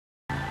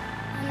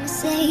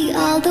say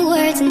all the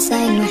words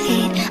inside my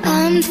head.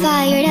 I'm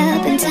fired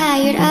up and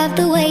tired of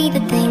the way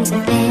that things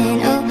have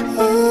been. Oh,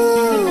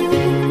 ooh,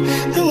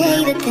 the way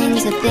that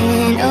things have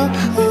been. Oh,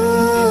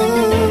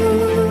 ooh.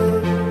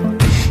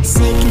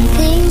 Second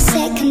thing,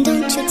 second,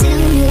 don't you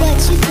tell me what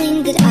you think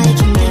that I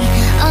can be.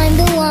 I'm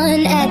the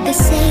one at the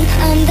same,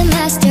 I'm the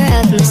master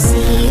of my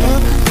sea.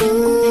 Oh,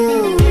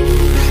 ooh,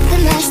 the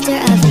master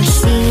of my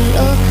sea.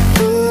 Oh,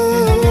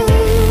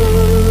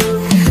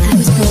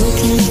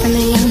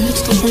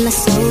 taking my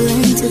soul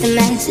into the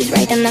masses,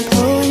 writing my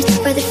poems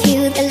for the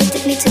few that looked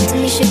at me, took to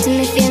me, shook to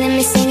me, feeling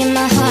me, singing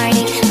my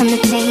heartache. From the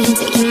pain,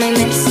 taking my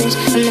message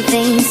from the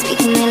veins,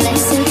 speaking my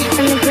lesson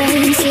from the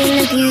brain, seeing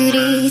the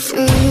beauty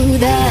through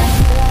the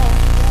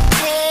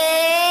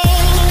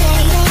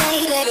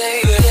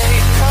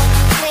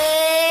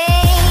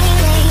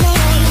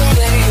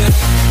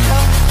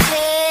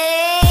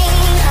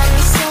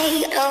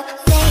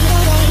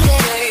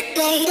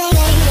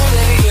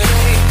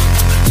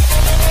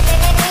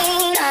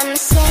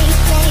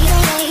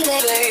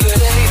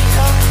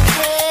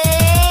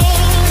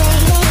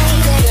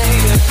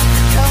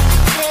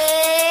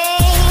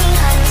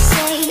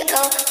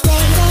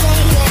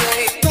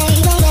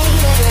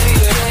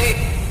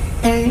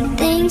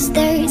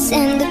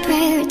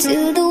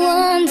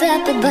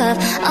above.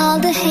 All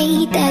the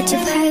hate that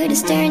you've heard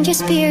has turned your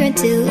spirit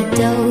to a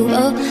dove.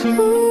 Oh,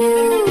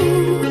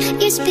 ooh,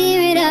 your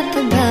spirit up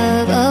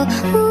above. Oh,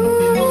 ooh.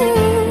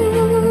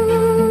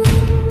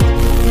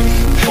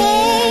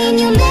 Hey,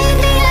 you made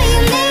me a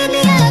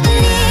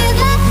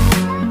believer,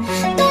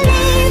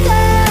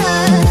 believer.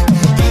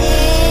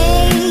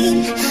 Pain,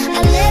 I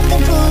let the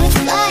bullets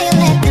fly, I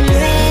let them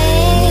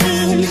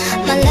rain.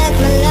 My luck,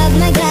 my love,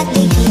 my God,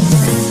 they keep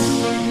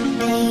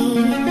pain.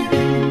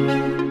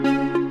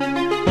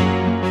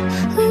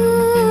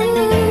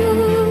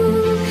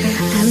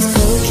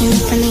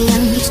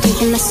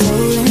 Taking my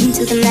soul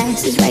into the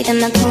masses, writing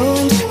my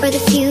poems for the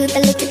few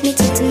that looked at me,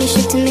 took to me,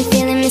 shook to me,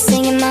 feeling me,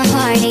 singing my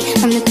heartache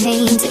from the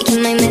pain,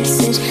 taking my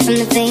message from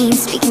the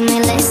veins, speaking my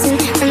lesson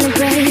from the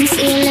brain,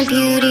 seeing the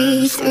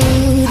beauty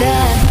through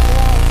the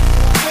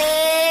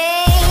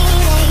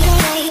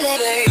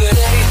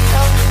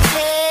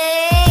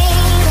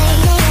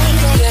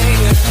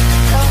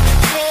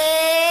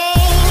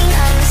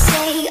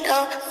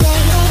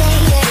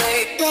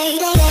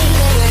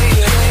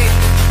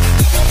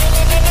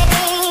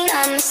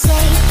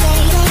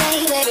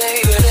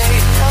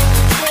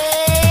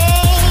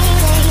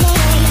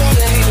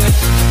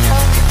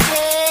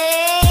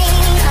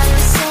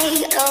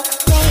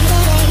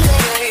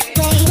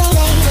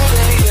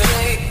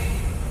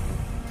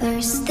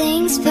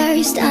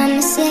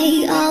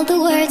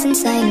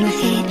inside my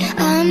head.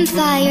 I'm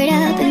fired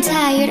up and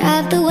tired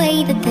of the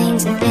way that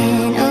things have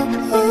been. Oh,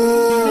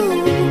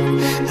 ooh,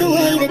 the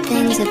way that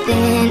things have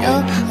been.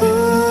 Oh,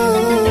 ooh.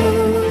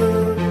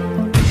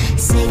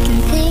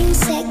 Second thing,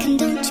 second,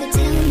 don't you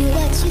tell me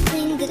what you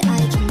think that I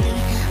can be.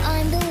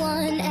 I'm the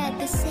one at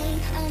the same,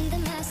 I'm the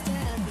master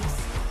of this.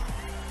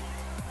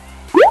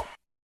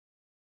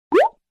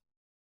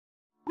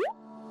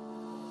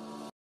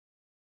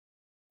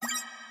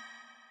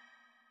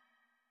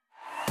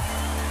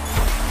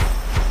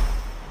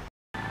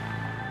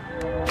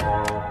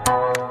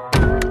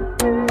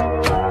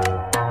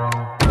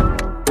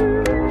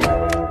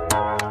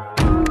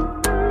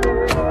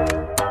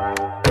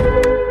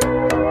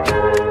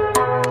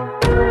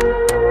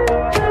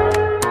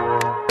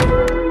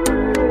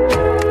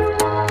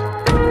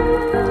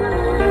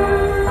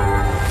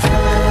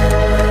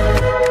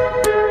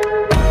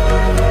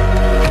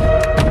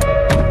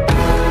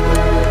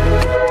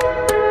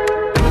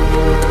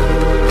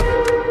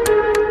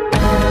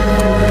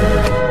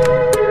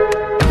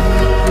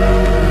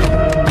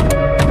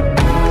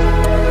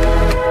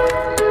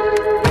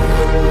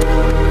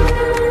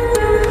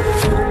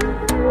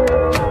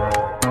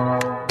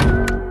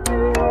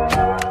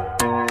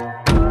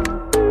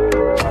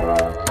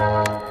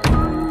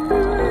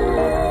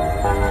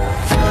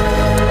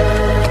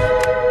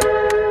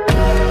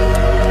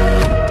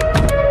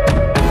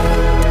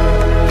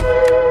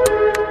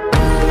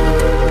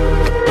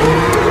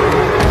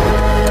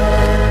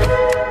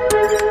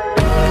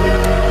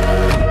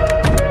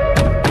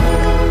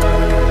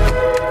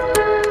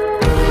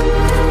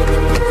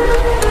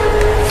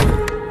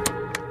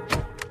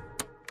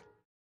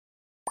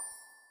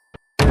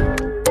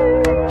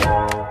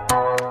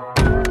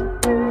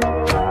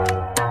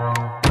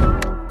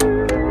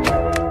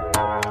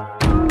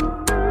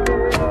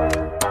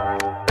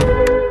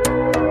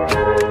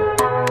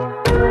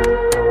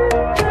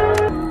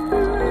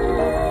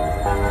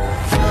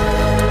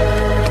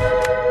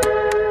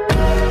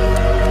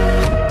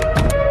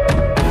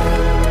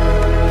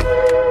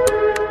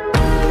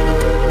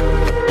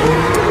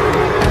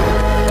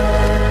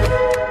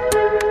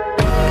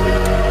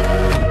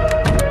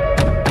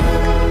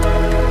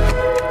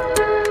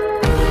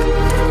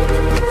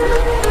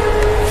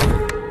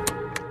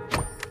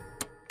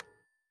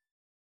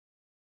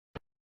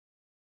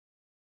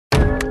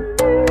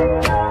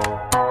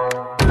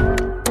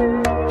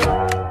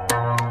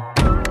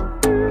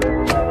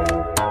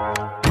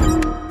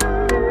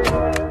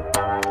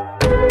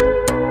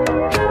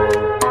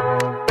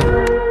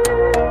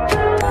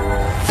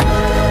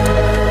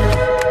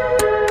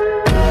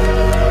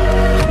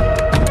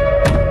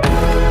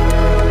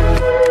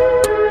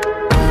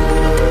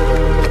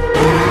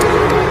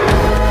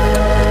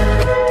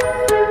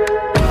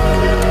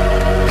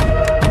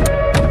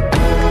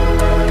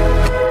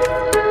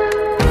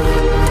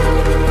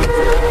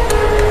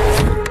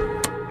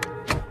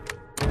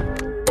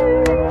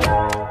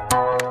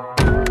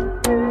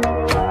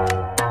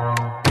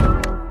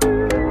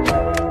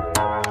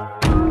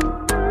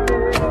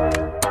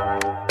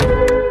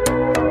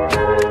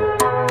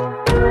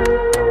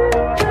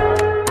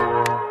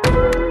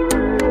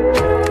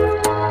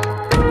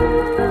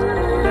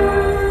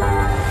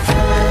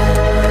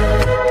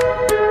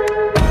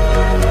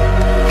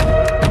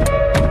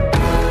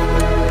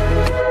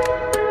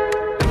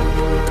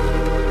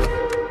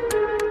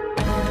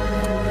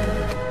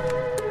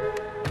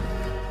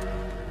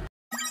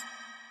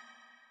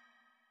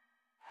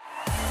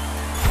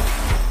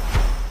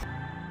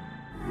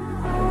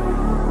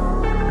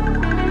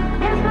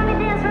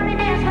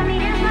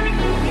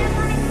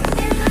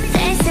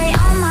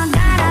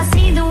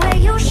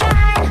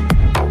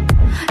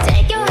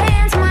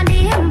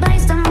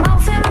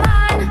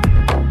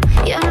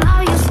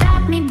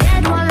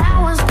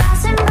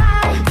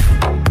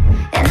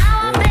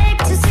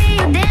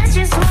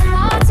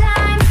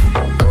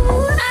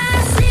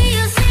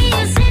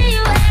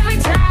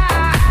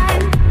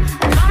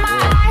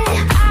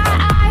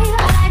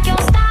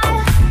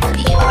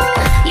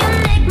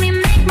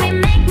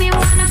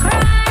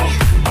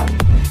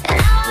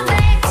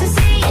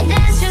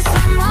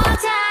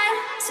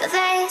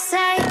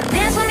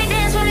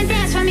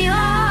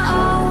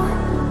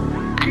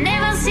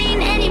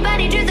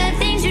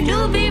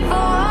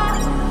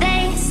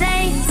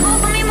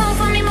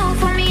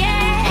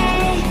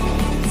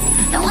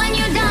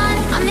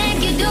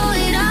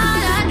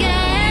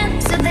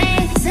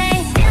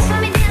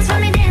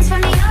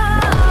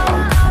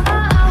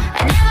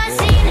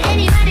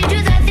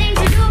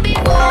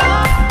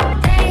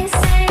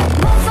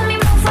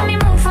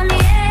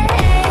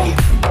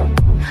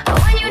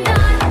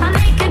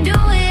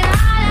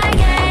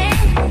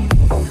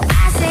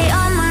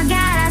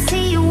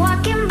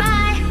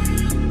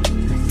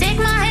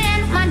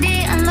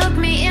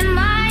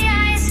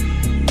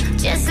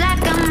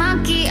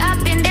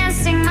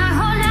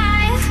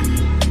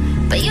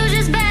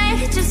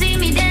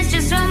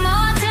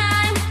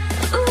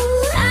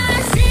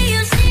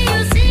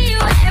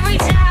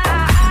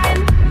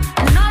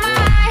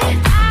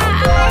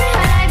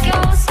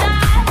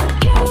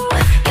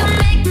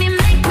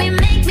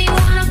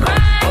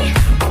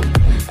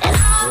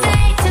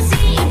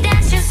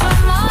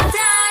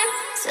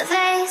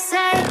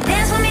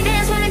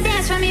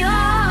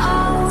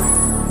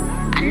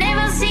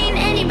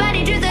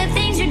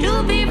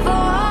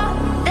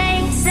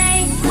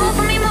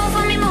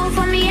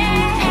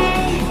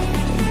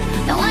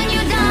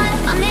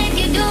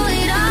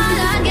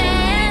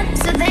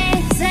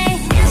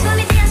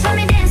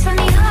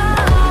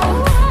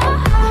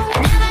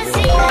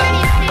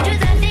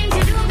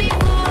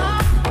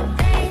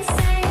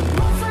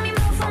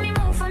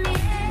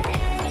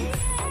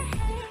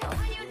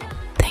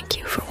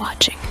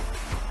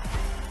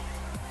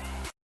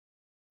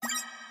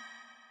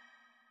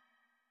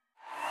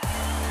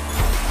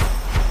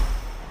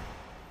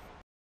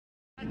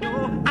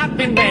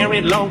 been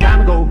married long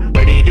time ago.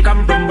 Where did you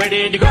come from? Where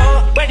did you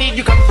go? Where did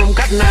you come from?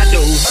 CatNap.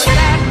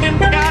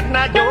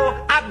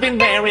 I've been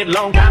married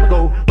long time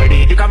ago. Where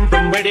did you come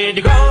from? Where did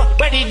you go?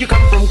 Where did you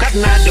come from?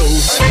 CatNap.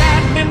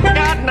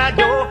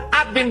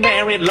 I've been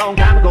married long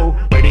time ago.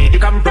 Where did you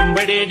come from?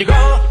 Where did you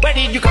go? Where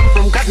did you come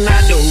from?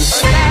 CatNap.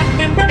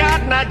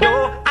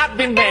 I've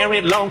been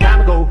married long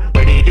time ago.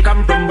 Where did you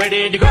come from? Where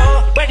did you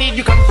go? Where did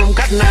you come from?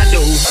 CatNap.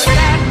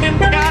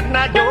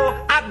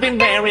 I've been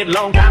married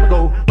long time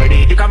ago. Where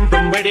did you come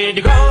from? Where did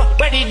you go?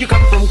 Where did you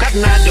come from?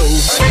 CatNap.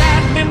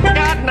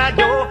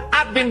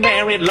 I've been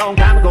married long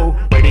time ago.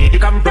 Where did you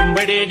come from?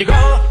 Where did you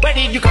go? Where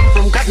did you come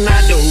from?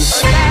 CatNap.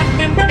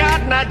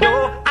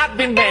 I've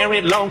been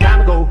married long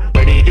time ago.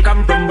 Where did you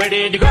come from? Where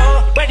did you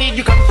go? Where did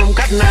you come from?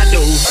 CatNap.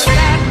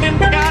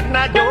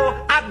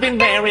 I've been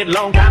married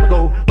long time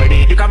ago. Where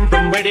did you come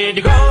from? Where did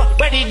you go?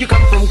 Where did you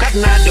come from?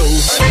 CatNap.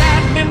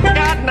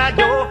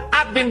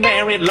 I've been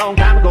married long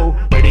time ago.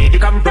 Where did you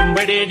come from?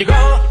 Where did you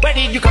go? Where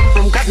did you come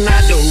from?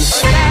 CatNap.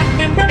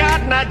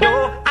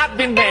 I've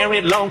been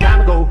married long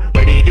time ago.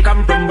 Where did you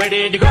come from? Where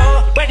did you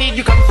go? Where did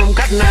you come from?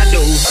 CatNap.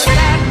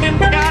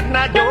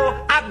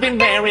 I've been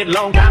married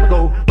long time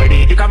ago. Where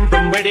did you come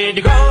from? Where did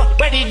you go?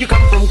 Where did you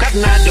come from?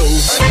 CatNap.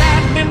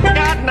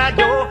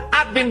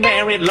 I've been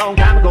married long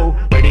time ago.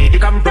 Where did you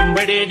come from?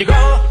 Where did you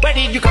go? Where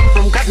did you come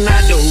from?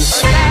 CatNap.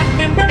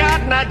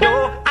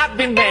 I've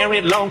been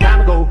married long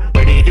time ago.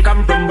 Where did you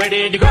come from? Where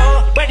did you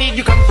go? Where did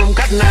you come from?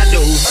 CatNap.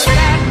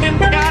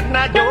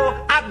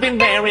 I've been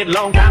married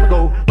long time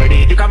ago. Where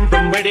did you come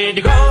from? Where did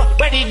you go?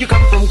 Where did you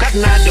come from?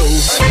 CatNap.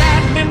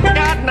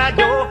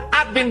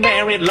 I've been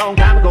married long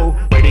time ago.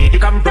 Where did you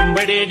come from?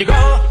 Where did you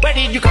go? Where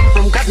did you come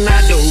from? CatNap.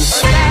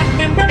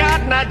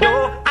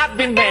 I've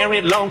been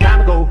married long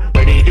time ago.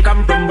 Where did you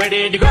come from? Where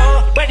did you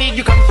go? Where did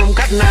you come from?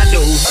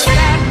 CatNap.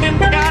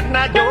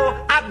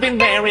 I've been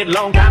married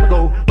long time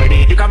ago. Where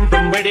did you come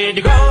from? Where did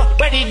you go?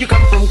 Where did you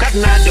come from?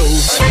 CatNap.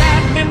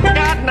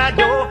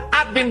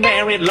 I've been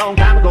married long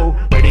time ago.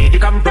 Where did you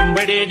come from?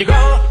 Where did you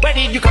go? Where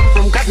did you come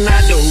from?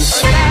 CatNap.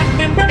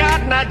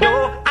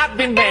 I've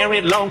been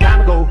married long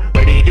time ago.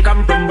 Where did you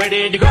come from? Where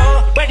did you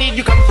go? Where did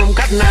you come from?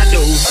 CatNap.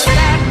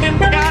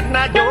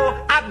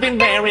 I've been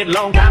married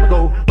long time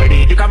ago. Where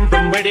did you come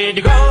from? Where did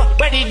you go?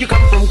 Where did you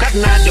come from?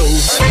 CatNap.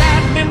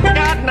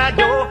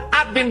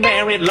 I've been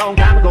married long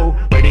time ago.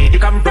 Where did you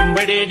come from?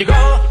 Where did you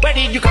go? Where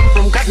did you come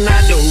from?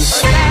 CatNap.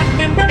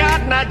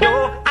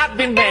 I've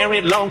been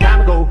married long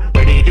time ago.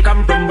 Where did you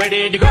come from? Where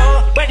did you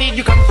go? Where did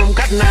you come from?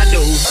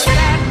 CatNap.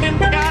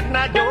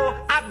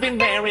 I've been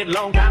married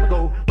long time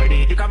ago. Where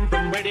did you come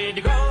from? Where did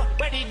you go?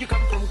 Where did you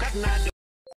come from? CatNap.